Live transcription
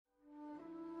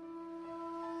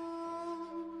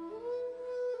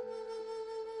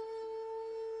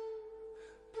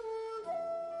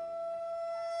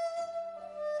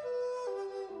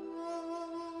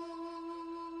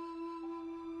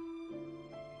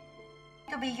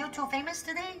to be YouTube famous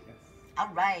today? Yes. All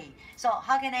right. So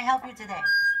how can I help you today?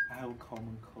 I have a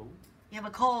common cold. You have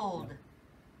a cold.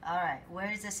 Yeah. All right.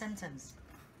 Where is the symptoms?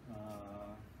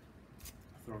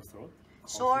 Throat.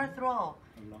 Sore coughing, throat.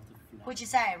 A lot of phlegm. Which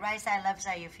side? Right side, left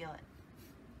side, you feel it?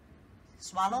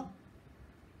 Swallow?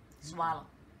 Swallow.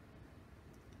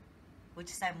 Which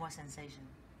side more sensation?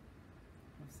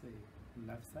 Let's say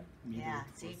left side. Middle, Yeah,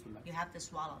 see, left. you have to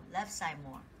swallow. Left side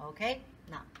more, okay?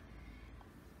 Now,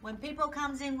 when people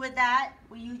comes in with that,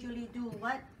 we usually do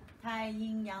what? Tai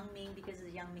Yin, Yang Ming, because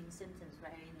it's Yang Ming symptoms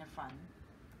right in the front.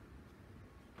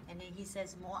 And then he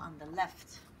says more on the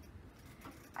left.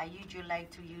 I usually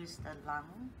like to use the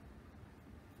lung.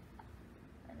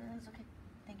 It's okay.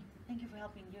 Thank you. Thank you for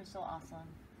helping. You're so awesome.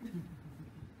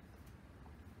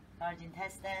 Large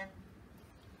intestine,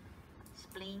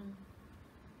 spleen,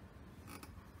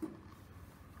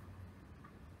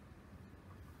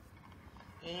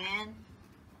 and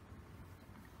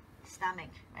stomach,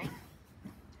 right?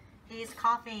 He is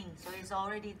coughing, so he's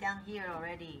already down here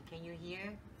already. Can you hear?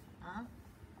 Huh?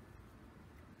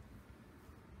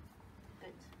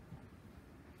 Good.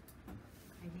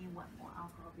 I need one more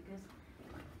alcohol because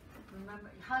remember,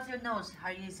 how's your nose?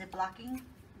 Is it blocking?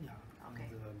 Yeah. Okay.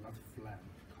 And a lot of phlegm.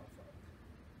 Cough out.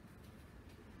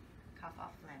 Cough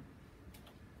off phlegm.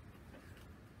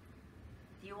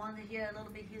 Do you want to hear a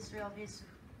little bit history of his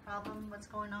problem? What's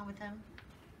going on with him?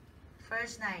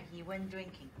 First night he went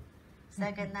drinking.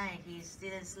 Second night he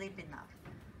didn't sleep enough.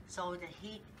 So the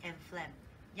heat and phlegm.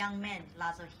 Young man,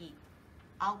 lots of heat.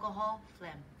 Alcohol,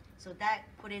 phlegm. So that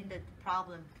put in the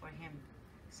problem for him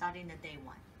starting the day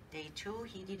 1. Day 2,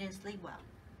 he didn't sleep well.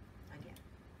 Again.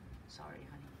 Sorry,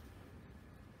 honey.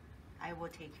 I will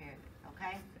take care of it,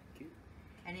 okay? Thank you.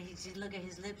 And he just look at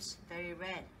his lips, very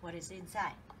red. What is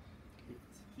inside?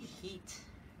 Heat.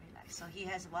 Relax. So he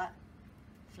has what?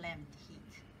 Phlegm,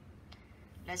 heat.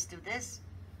 Let's do this.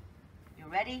 You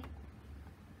ready?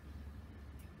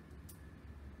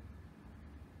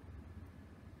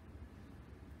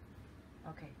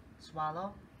 Okay.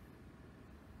 Swallow.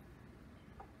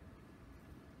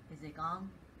 Is it gone?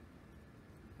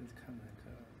 It's kind of like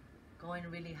Going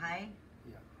really high?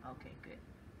 yeah. Okay, good.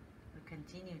 We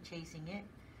continue chasing it.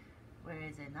 Where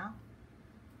is it now?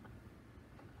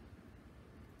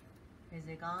 Is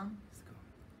it gone? It's gone.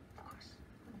 Of course.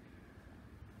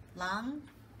 Lung.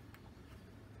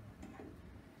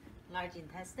 Large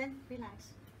intestine. Relax.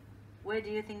 Where do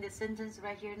you think the symptoms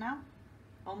right here now?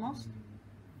 Almost?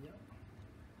 Yeah.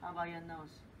 How about your nose?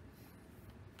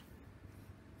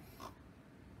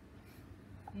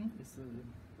 It's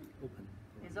open.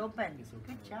 It's open. It's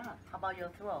open. Good job. How about your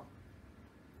throat?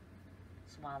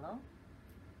 Swallow.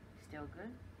 Still good?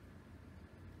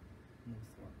 No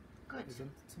swallow. Good. There's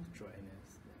some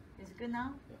dryness. Is it good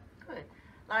now? Yeah. Good.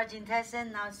 Large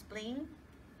intestine, now spleen.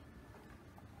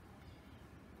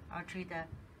 I'll treat the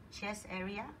chest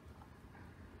area.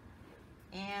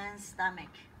 And stomach.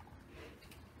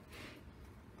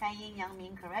 Tai Yin, Yang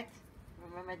Ming, correct?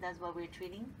 Remember that's what we're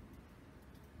treating?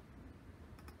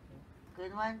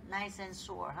 Good one. Nice and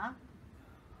sore, huh?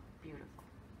 Beautiful.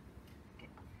 Okay.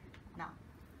 Now,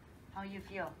 how you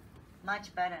feel?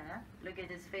 Much better, huh? Look at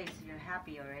his face. You're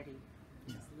happy already.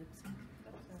 Yeah.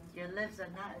 Your lips are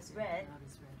not as red.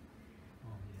 Oh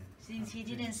yeah. Since he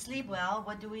didn't sleep well,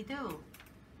 what do we do?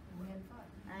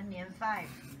 5.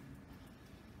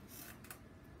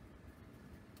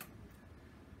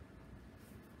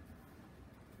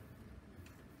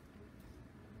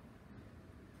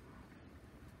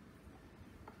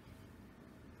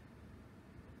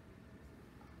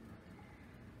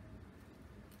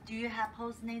 Do you have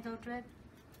postnatal drip?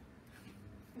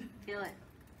 Feel it.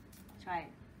 Try it.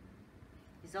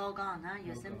 It's all gone, huh?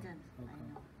 Your All gone. symptoms. All I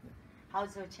gone. know. Yeah.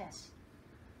 How's your chest?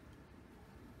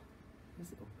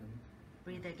 It's open.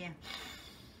 Breathe again.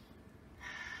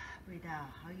 Breathe out.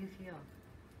 How you feel?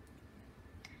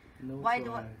 No Why dry.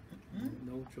 do I-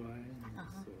 No dry. No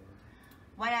Uh-huh. sore.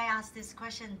 Why I asked this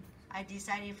question, I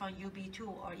decided from UB2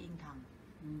 or Yintang.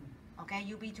 Okay,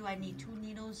 UB2 I need 2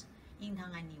 needles,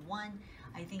 Yintang I need 1.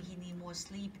 I think he need more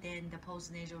sleep than the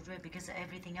postnasal drip because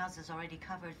everything else is already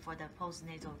covered for the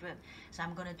postnasal drip. So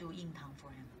I'm gonna do Yintang for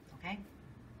him, okay?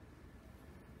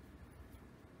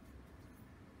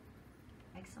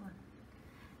 Excellent.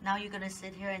 Now you're gonna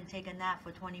sit here and take a nap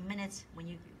for 20 minutes. When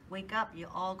you wake up, you're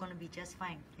all gonna be just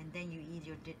fine. And then you eat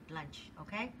your lunch,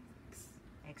 okay?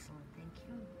 Excellent, thank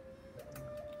you.